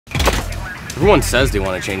Everyone says they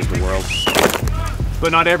want to change the world.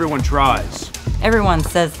 But not everyone tries. Everyone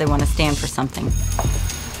says they want to stand for something.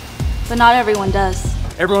 But not everyone does.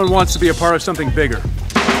 Everyone wants to be a part of something bigger.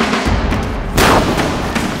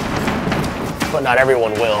 But not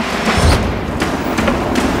everyone will.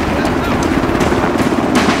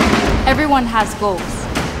 Everyone has goals.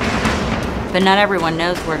 But not everyone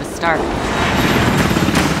knows where to start.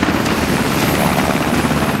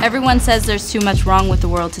 Everyone says there's too much wrong with the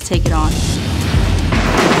world to take it on.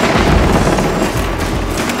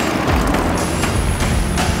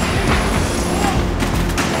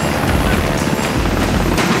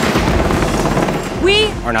 We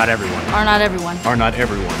are not everyone. Are not everyone. Are not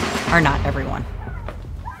everyone. Are not everyone.